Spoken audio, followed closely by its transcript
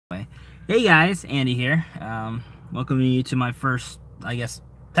Hey guys, Andy here. Welcoming you to my first, I guess,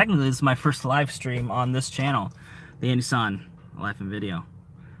 technically this is my first live stream on this channel, TheAndySan, live and video.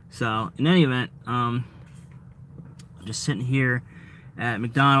 So, in any event, just sitting here at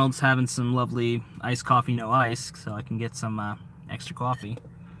McDonald's having some lovely iced coffee, no ice, so I can get some extra coffee.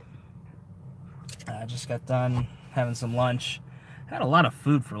 I just got done having some lunch. Had a lot of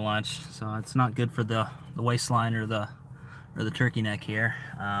food for lunch, so it's not good for the waistline or the turkey neck here.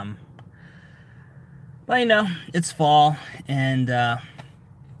 But you know, it's fall, and I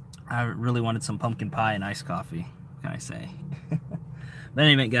really wanted some pumpkin pie and iced coffee. What can I say? But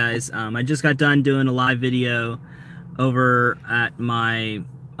anyway, guys, I just got done doing a live video over at my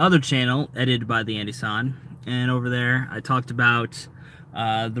other channel, edited by TheAndySan, and over there I talked about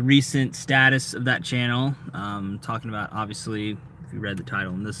the recent status of that channel, talking about, obviously, if you read the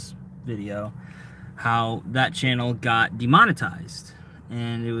title in this video, how that channel got demonetized.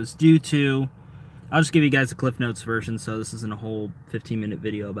 And it was due to, I'll just give you guys a Cliff Notes version, so this isn't a whole 15-minute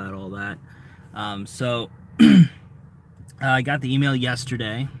video about all that. I got the email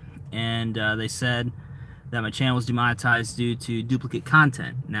yesterday, and they said that my channel was demonetized due to duplicate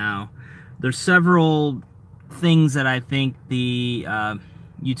content. Now, there's several things that I think the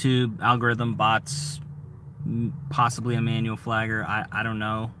YouTube algorithm bots, possibly a manual flagger, I don't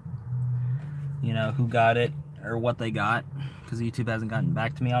know, you know, who got it or what they got, because YouTube hasn't gotten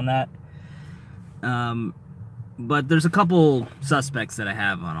back to me on that. But there's a couple suspects that I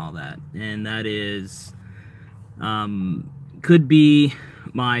have on all that, and that is, could be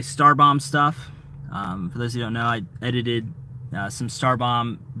my Starbomb stuff. For those who don't know, I edited some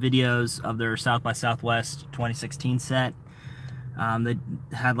Starbomb videos of their South by Southwest 2016 set. They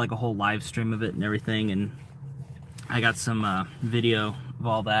had like a whole live stream of it and everything, and I got some video of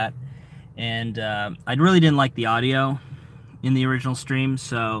all that. And I really didn't like the audio in the original stream,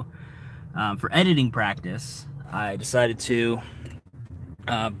 so for editing practice, I decided to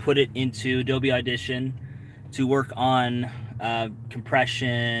put it into Adobe Audition to work on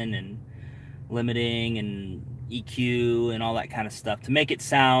compression and limiting and EQ and all that kind of stuff to make it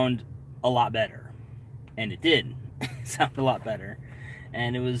sound a lot better. And it did sound a lot better.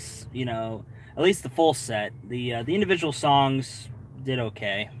 And it was, you know, at least the full set. The individual songs did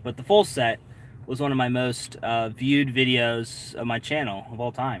okay, but the full set was one of my most viewed videos of my channel of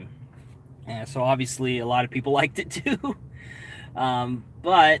all time. And so obviously a lot of people liked it too.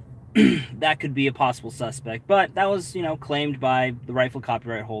 But that could be a possible suspect. But that was, you know, claimed by the rightful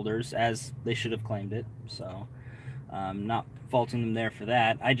copyright holders, as they should have claimed it. So not faulting them there for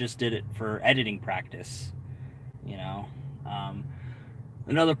that. I just did it for editing practice, you know.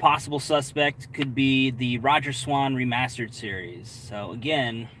 Another possible suspect could be the Roger Swan Remastered series. So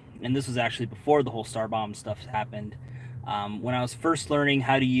again, and this was actually before the whole Starbomb stuff happened, when I was first learning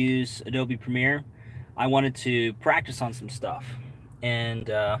how to use Adobe Premiere, I wanted to practice on some stuff. And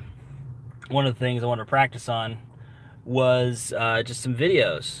one of the things I wanted to practice on was just some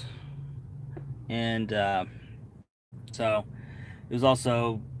videos. And so it was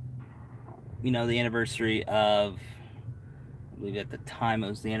also, you know, the anniversary of, I believe at the time it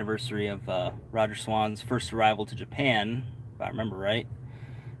was the anniversary of Roger Swan's first arrival to Japan, if I remember right.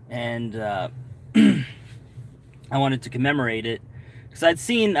 And I wanted to commemorate it because I'd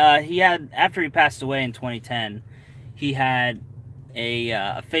seen he had, after he passed away in 2010, he had a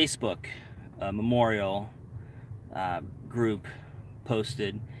Facebook memorial group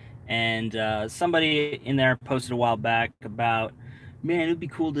posted, and somebody in there posted a while back about, man, it would be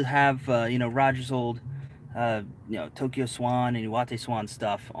cool to have you know, Roger's old you know, Tokyo Swan and Iwate Swan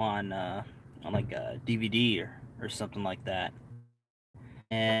stuff on like a DVD or something like that.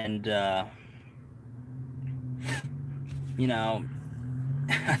 And you know,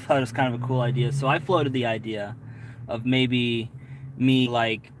 I thought it was kind of a cool idea, so I floated the idea of maybe me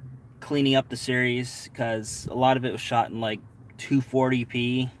like cleaning up the series, because a lot of it was shot in like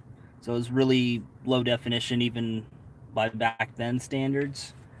 240p, so it was really low definition even by back then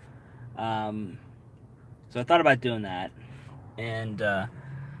standards. So I thought about doing that, and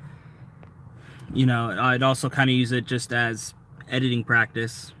you know, I'd also kind of use it just as editing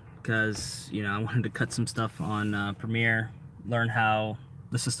practice, because, you know, I wanted to cut some stuff on Premiere, learn how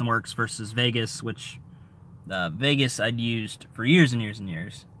the system works versus Vegas, which Vegas I'd used for years and years and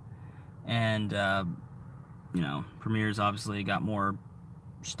years, and you know, Premiere's obviously got more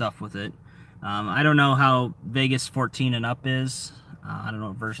stuff with it. I don't know how Vegas 14 and up is. I don't know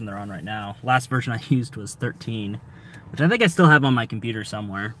what version they're on right now. Last version I used was 13, which I think I still have on my computer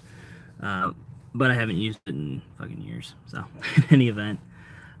somewhere, but I haven't used it in fucking years. So in any event,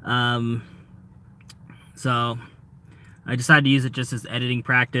 so I decided to use it just as editing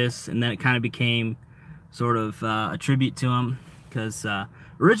practice, and then it kind of became sort of a tribute to him, because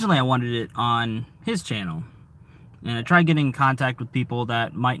originally I wanted it on his channel, and I tried getting in contact with people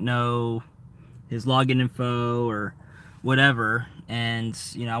that might know his login info or whatever, and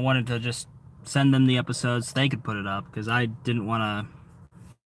you know, I wanted to just send them the episodes so they could put it up, because I didn't want to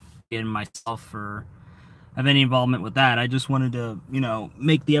get in myself or have any involvement with that. I just wanted to, you know,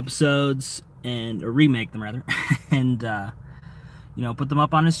 make the episodes or remake them rather, and you know, put them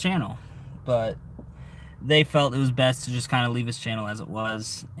up on his channel. But they felt it was best to just kind of leave his channel as it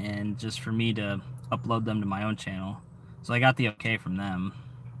was, and just for me to upload them to my own channel. So I got the okay from them,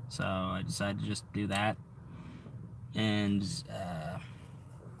 so I decided to just do that. And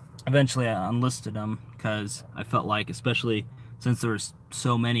eventually I unlisted them, because I felt like, especially since there was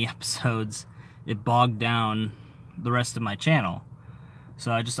so many episodes, it bogged down the rest of my channel.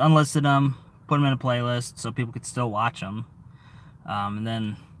 So I just unlisted them, put them in a playlist so people could still watch them, and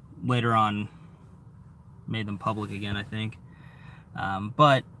then later on made them public again, I think.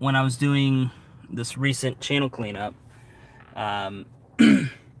 But when I was doing this recent channel cleanup, I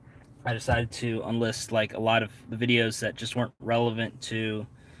decided to unlist like a lot of the videos that just weren't relevant to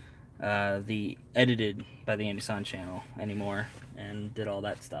the edited by the TheAndySan channel anymore, and did all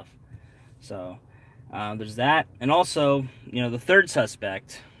that stuff. So there's that. And also, you know, the third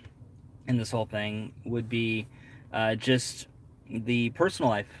suspect in this whole thing would be just the personal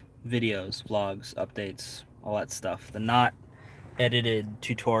life videos, vlogs, updates, all that stuff, the not edited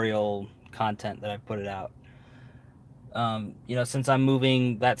tutorial content that I've put it out. You know, since I'm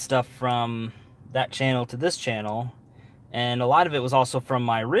moving that stuff from that channel to this channel, and a lot of it was also from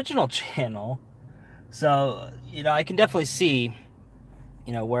my original channel, so, you know, I can definitely see,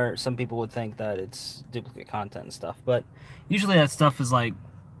 you know, where some people would think that it's duplicate content and stuff, but usually that stuff is like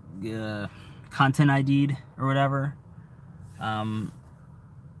content ID'd or whatever,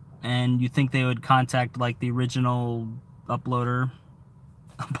 and you think they would contact like the original uploader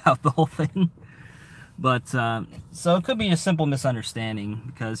about the whole thing. But so it could be a simple misunderstanding,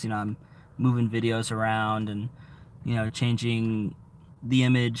 because, you know, I'm moving videos around and, you know, changing the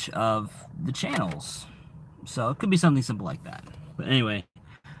image of the channels, so it could be something simple like that. But anyway,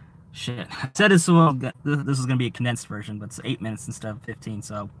 shit, I said this was gonna be a condensed version, but it's 8 minutes instead of 15,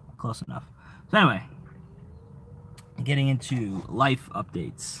 so close enough. So anyway, getting into life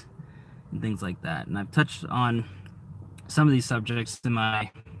updates and things like that, and I've touched on some of these subjects in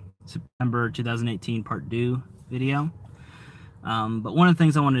my September 2018 part 2 video, but one of the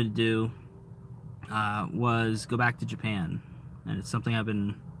things I wanted to do was go back to Japan, and it's something I've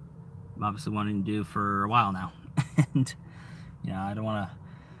been obviously wanting to do for a while now. And you know, I don't want to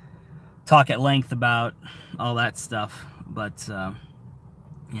talk at length about all that stuff, but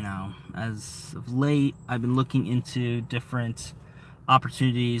you know, as of late, I've been looking into different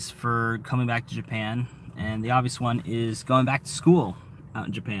opportunities for coming back to Japan, and the obvious one is going back to school out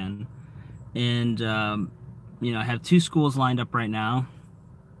in Japan. And you know, I have 2 schools lined up right now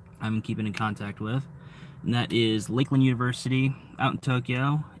I'm keeping in contact with, and that is Lakeland University out in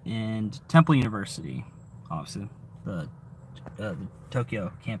Tokyo and Temple University, obviously the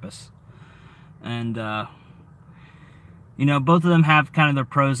Tokyo campus. And you know, both of them have kind of their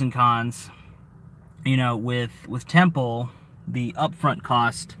pros and cons. You know, with Temple, the upfront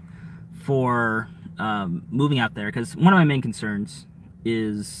cost for moving out there, because one of my main concerns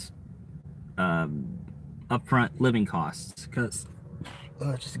is upfront living costs, because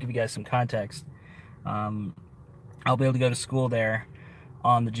just to give you guys some context, I'll be able to go to school there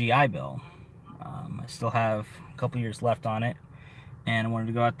on the GI Bill. I still have a couple years left on it, and I wanted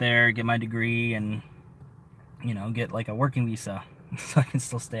to go out there, get my degree, and, you know, get like a working visa so I can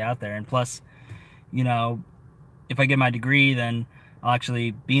still stay out there. And plus, you know, if I get my degree, then I'll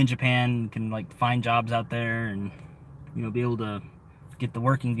actually be in Japan, can like find jobs out there, and, you know, be able to get the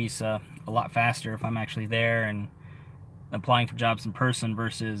working visa a lot faster if I'm actually there and applying for jobs in person,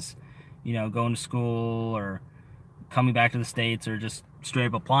 versus, you know, going to school or coming back to the States, or just straight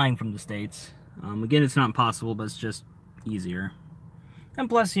up applying from the States. Again, it's not impossible, but it's just easier. And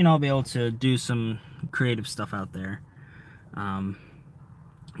plus, you know, I'll be able to do some creative stuff out there,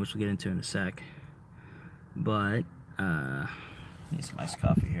 which we'll get into in a sec. But need some iced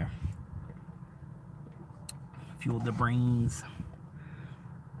coffee here. Fuel the brains.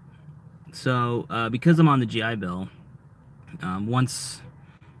 So because I'm on the GI Bill, once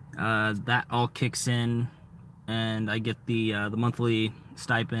that all kicks in and I get the monthly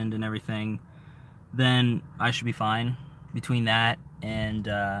stipend and everything, then I should be fine. Between that and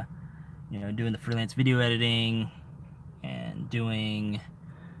you know, doing the freelance video editing and doing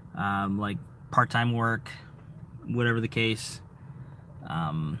like part-time work whatever the case,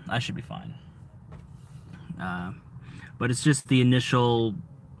 I should be fine. But it's just the initial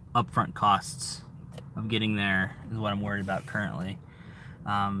upfront costs of getting there is what I'm worried about currently.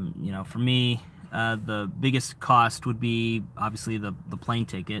 You know, for me, the biggest cost would be obviously the plane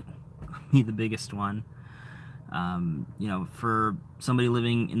ticket, be the biggest one. You know, for somebody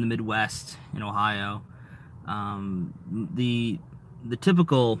living in the Midwest in Ohio, the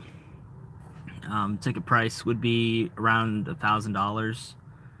typical ticket price would be around $1,000.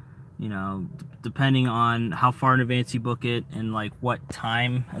 You know, depending on how far in advance you book it and like what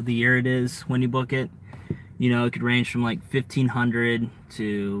time of the year it is when you book it. You know, it could range from like 1,500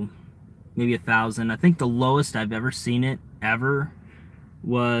 to maybe 1,000. I think the lowest I've ever seen it ever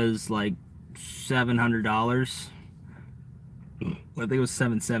was like $700. I think it was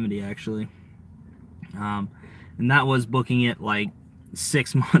 $770 actually. And that was booking it like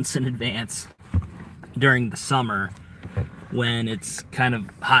 6 months in advance during the summer, when it's kind of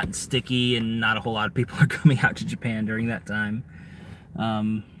hot and sticky and not a whole lot of people are coming out to Japan during that time.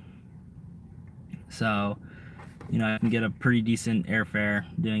 So, you know, I can get a pretty decent airfare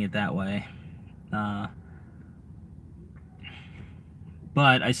doing it that way. But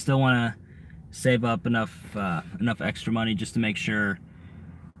I still want to save up enough extra money just to make sure,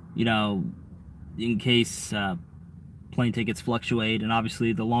 you know, in case plane tickets fluctuate. And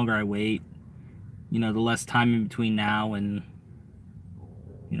obviously the longer I wait, you know, the less time in between now and,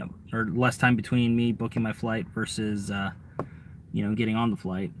 you know, or less time between me booking my flight versus, you know, getting on the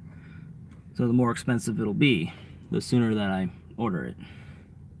flight. So the more expensive it'll be, the sooner that I order it,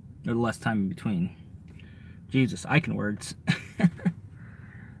 or the less time in between. Jesus, I can words.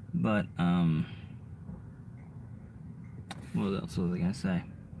 But, what else was I gonna say?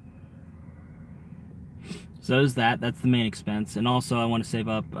 So there's that's the main expense. And also I want to save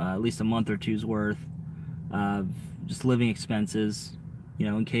up at least a month or two's worth of just living expenses, you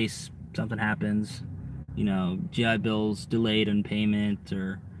know, in case something happens, you know, GI Bills delayed in payment,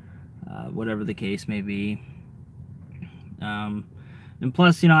 or whatever the case may be. And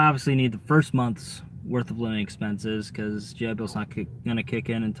plus, you know, I obviously need the first month's worth of living expenses, because GI Bill's not gonna kick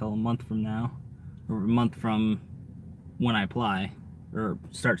in until a month from now, or a month from when I apply or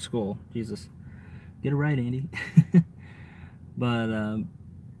start school. Jesus. Get it right, Andy. But,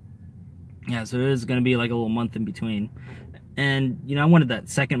 yeah, so it is going to be like a little month in between. And, you know, I wanted that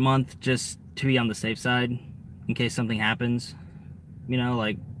second month just to be on the safe side in case something happens. You know,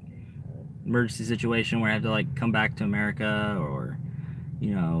 like emergency situation where I have to, like, come back to America, or,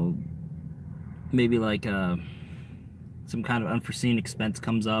 you know, maybe like some kind of unforeseen expense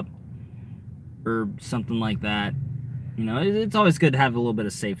comes up or something like that. You know, it's always good to have a little bit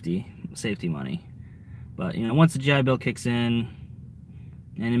of safety money. But, you know, once the GI Bill kicks in,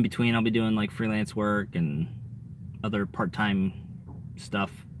 and in between I'll be doing like freelance work and other part-time stuff,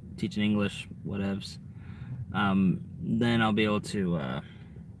 teaching English, whatevs, then I'll be able to,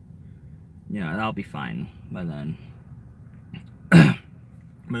 you know, I'll be fine by then.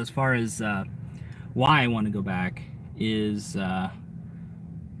 But as far as why I want to go back is, you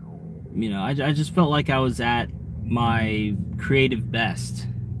know, I just felt like I was at my creative best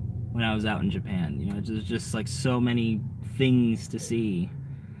when I was out in Japan. You know, there's just like so many things to see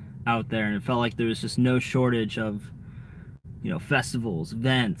out there, and it felt like there was just no shortage of, you know, festivals,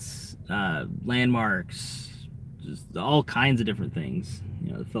 events, landmarks, just all kinds of different things.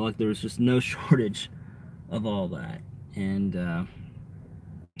 You know, it felt like there was just no shortage of all that. And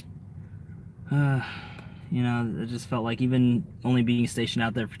you know, it just felt like, even only being stationed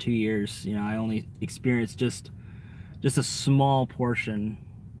out there for 2 years, you know, I only experienced just a small portion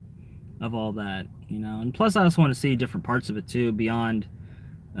of all that, you know. And plus I also want to see different parts of it too, beyond,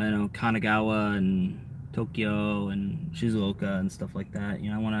 you know, Kanagawa and Tokyo and Shizuoka and stuff like that.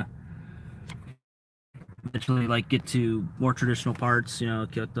 You know, I want to eventually like get to more traditional parts, you know,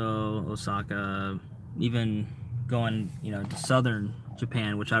 Kyoto, Osaka, even going, you know, to southern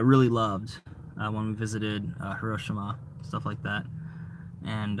Japan, which I really loved when we visited Hiroshima, stuff like that.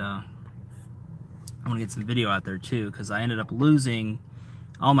 And I want to get some video out there too, because I ended up losing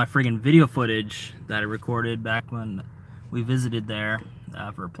all my friggin' video footage that I recorded back when we visited there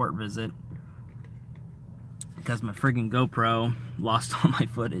for a port visit, because my friggin' GoPro lost all my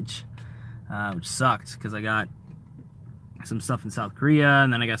footage, which sucked, because I got some stuff in South Korea,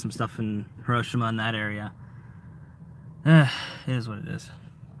 and then I got some stuff in Hiroshima in that area. It is what it is.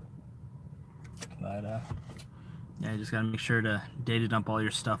 But yeah, you just gotta make sure to data dump all your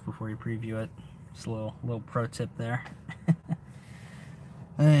stuff before you preview it. Just a little pro tip there.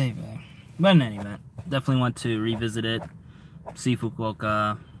 Anyway, but in any event, definitely want to revisit it, see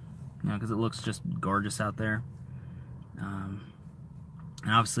Fukuoka, you know, because it looks just gorgeous out there. And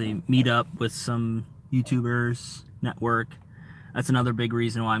obviously meet up with some YouTubers, network. That's another big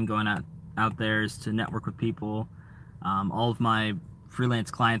reason why I'm going out there, is to network with people. All of my freelance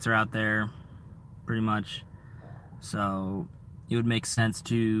clients are out there, pretty much. So it would make sense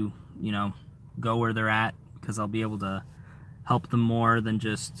to, you know, go where they're at, because I'll be able to help them more than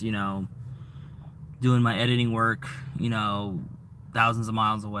just, you know, doing my editing work, you know, thousands of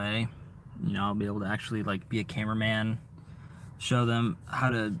miles away. You know, I'll be able to actually like be a cameraman, show them how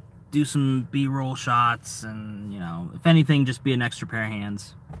to do some B-roll shots, and, you know, if anything, just be an extra pair of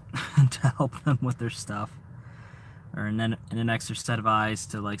hands to help them with their stuff, or an extra set of eyes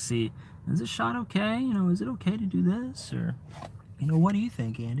to like see, is this shot okay? You know, is it okay to do this? Or, you know, what do you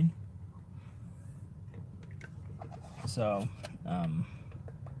think, Andy? So,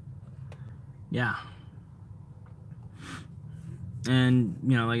 yeah. And,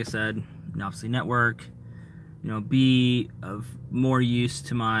 you know, like I said, obviously network, you know, be of more use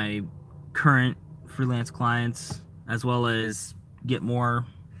to my current freelance clients, as well as get more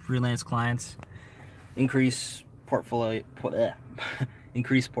freelance clients, increase portfolio,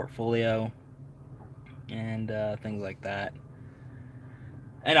 increase portfolio, and things like that.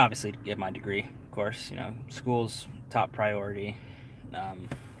 And obviously get my degree, of course. You know, school's top priority,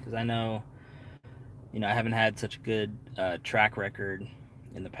 because I know, you know, I haven't had such a good track record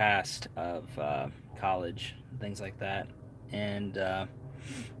in the past of college, things like that. And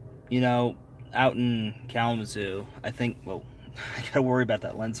you know, out in Kalamazoo, I think, well, I gotta worry about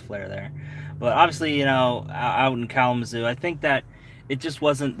that lens flare there, but obviously, you know, out in Kalamazoo, I think that it just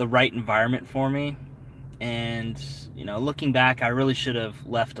wasn't the right environment for me. And, you know, looking back, I really should have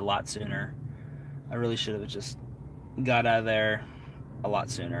left a lot sooner. I really should have just got out of there a lot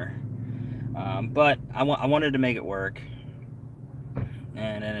sooner. But I wanted to make it work,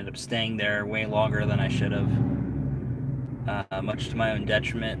 and ended up staying there way longer than I should have, much to my own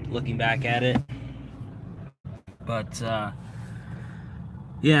detriment looking back at it. But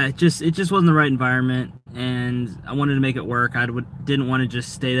yeah, it just wasn't the right environment, and I wanted to make it work. I didn't want to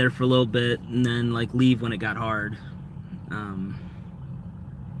just stay there for a little bit and then like leave when it got hard.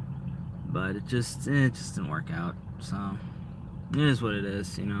 But it just didn't work out. So it is what it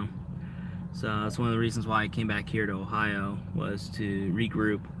is, you know. So that's one of the reasons why I came back here to Ohio, was to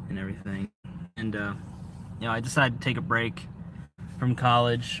regroup and everything. And you know, I decided to take a break from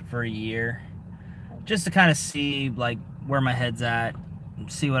college for a year, just to kind of see like where my head's at,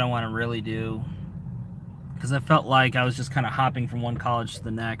 see what I want to really do, because I felt like I was just kind of hopping from one college to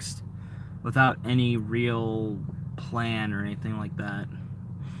the next without any real plan or anything like that.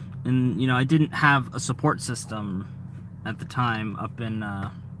 And, you know, I didn't have a support system at the time up in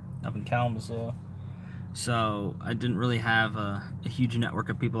Kalamazoo, so I didn't really have a huge network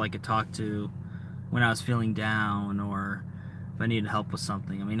of people I could talk to when I was feeling down, or if I needed help with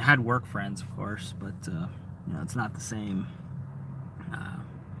something. I mean, I had work friends, of course, but you know, it's not the same.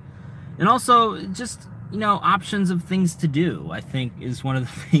 And also, just, you know, options of things to do, I think, is one of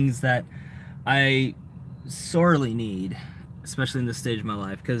the things that I sorely need, especially in this stage of my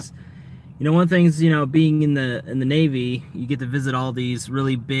life. Because, you know, one thing is, you know, being in the Navy, you get to visit all these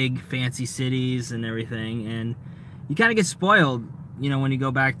really big, fancy cities and everything, and you kind of get spoiled, you know, when you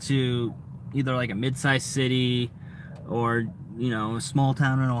go back to either like a mid-sized city, or, you know, a small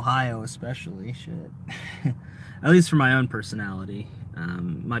town in Ohio, especially. Shit. At least for my own personality.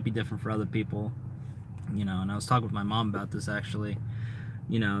 Might be different for other people, you know. And I was talking with my mom about this, actually.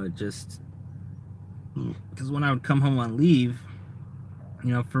 You know, it just, because when I would come home on leave,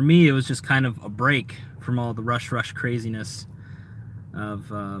 you know, for me it was just kind of a break from all the rush craziness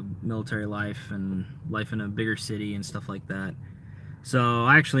of military life and life in a bigger city and stuff like that. So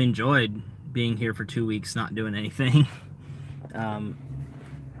I actually enjoyed being here for 2 weeks not doing anything.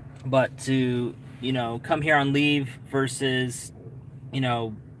 But to, you know, come here on leave versus, you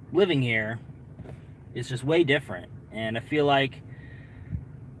know, living here is just way different. And I feel like,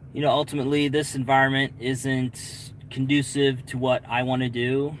 you know, ultimately this environment isn't conducive to what I want to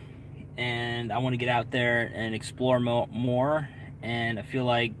do, and I want to get out there and explore more. And I feel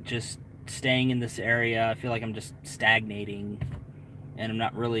like just staying in this area, I feel like I'm just stagnating, and I'm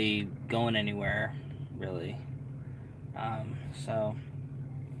not really going anywhere, really. So,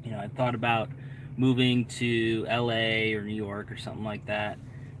 you know, I thought about moving to LA or New York or something like that,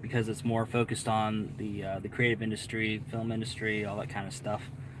 because it's more focused on the creative industry, film industry, all that kind of stuff.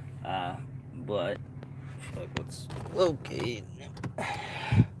 But like, let's locate.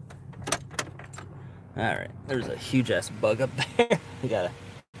 Alright, there's a huge ass bug up there. We gotta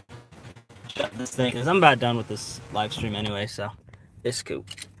shut this thing, because I'm about done with this live stream anyway, so it's cool.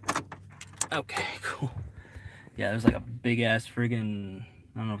 Okay, cool. Yeah, there's like a big ass friggin',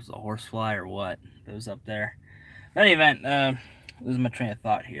 I don't know if it's a horsefly or what. It was up there. In any event, losing my train of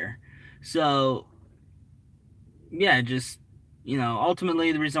thought here. So, yeah, just,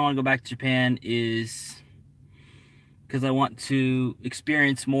 ultimately the reason I want to go back to Japan is because I want to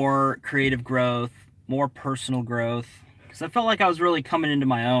experience more creative growth, more personal growth. Because I felt like I was really coming into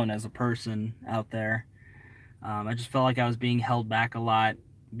my own as a person out there. I just felt like I was being held back a lot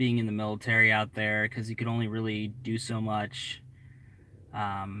being in the military out there because you could only really do so much.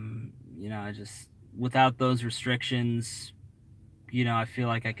 I just, without those restrictions, I feel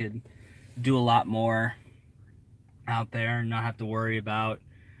like I could do a lot more out there and not have to worry about,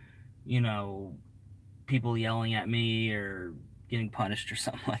 you know, people yelling at me or getting punished or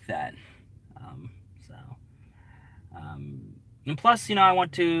something like that. Um, so, and plus, I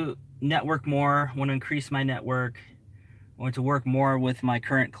want to network more, want to increase my network, I want to work more with my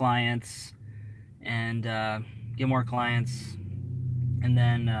current clients and get more clients, and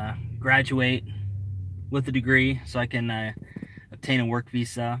then graduate with a degree so I can obtain a work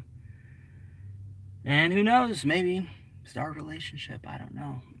visa. And who knows, maybe start a relationship. I don't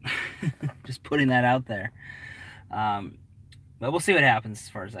know. Just putting that out there. But we'll see what happens as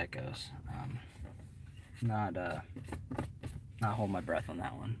far as that goes. Not hold my breath on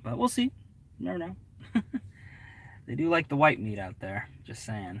that one, but we'll see. You never know. They do like the white meat out there, just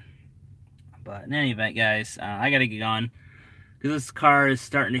saying. But in any event, guys, I gotta get on because this car is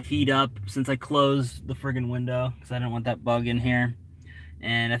starting to heat up since I closed the friggin' window because I didn't want that bug in here.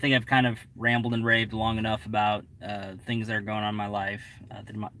 And I think I've kind of rambled and raved long enough about things that are going on in my life.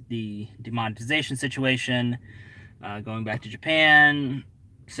 The demonetization situation, going back to Japan,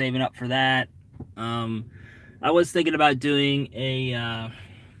 saving up for that. I was thinking about doing a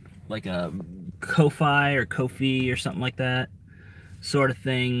like a Ko-Fi or Ko-Fi or something like that sort of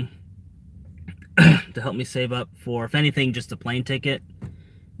thing to help me save up for, if anything, just a plane ticket.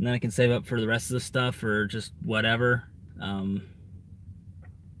 And then I can save up for the rest of the stuff or just whatever.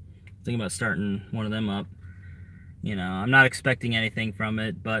 Thinking about starting one of them up. I'm not expecting anything from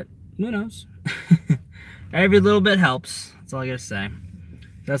it, but who knows? Every little bit helps. That's all I gotta say.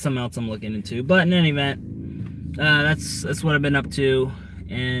 That's something else I'm looking into. But in any event, that's what I've been up to,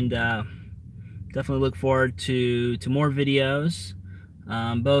 and definitely look forward to more videos,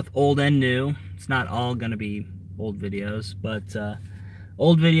 both old and new. It's not all gonna be old videos, but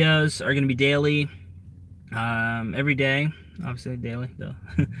old videos are gonna be daily, every day. Obviously daily though.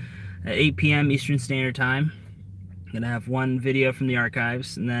 At 8 p.m. Eastern Standard Time. I'm gonna have one video from the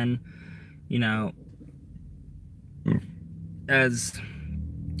archives, and then, as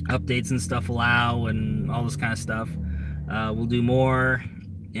updates and stuff allow and all this kind of stuff, we'll do more.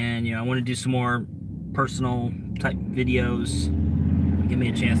 And I want to do some more personal type videos, give me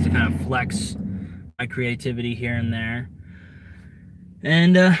a chance to kind of flex my creativity here and there,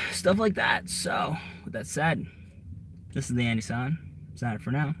 and stuff like that. So with that said, this is the TheAndySan. Sign it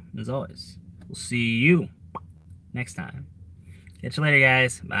for now. As always, we'll see you next time. Catch you later,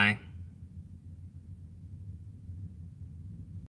 guys. Bye.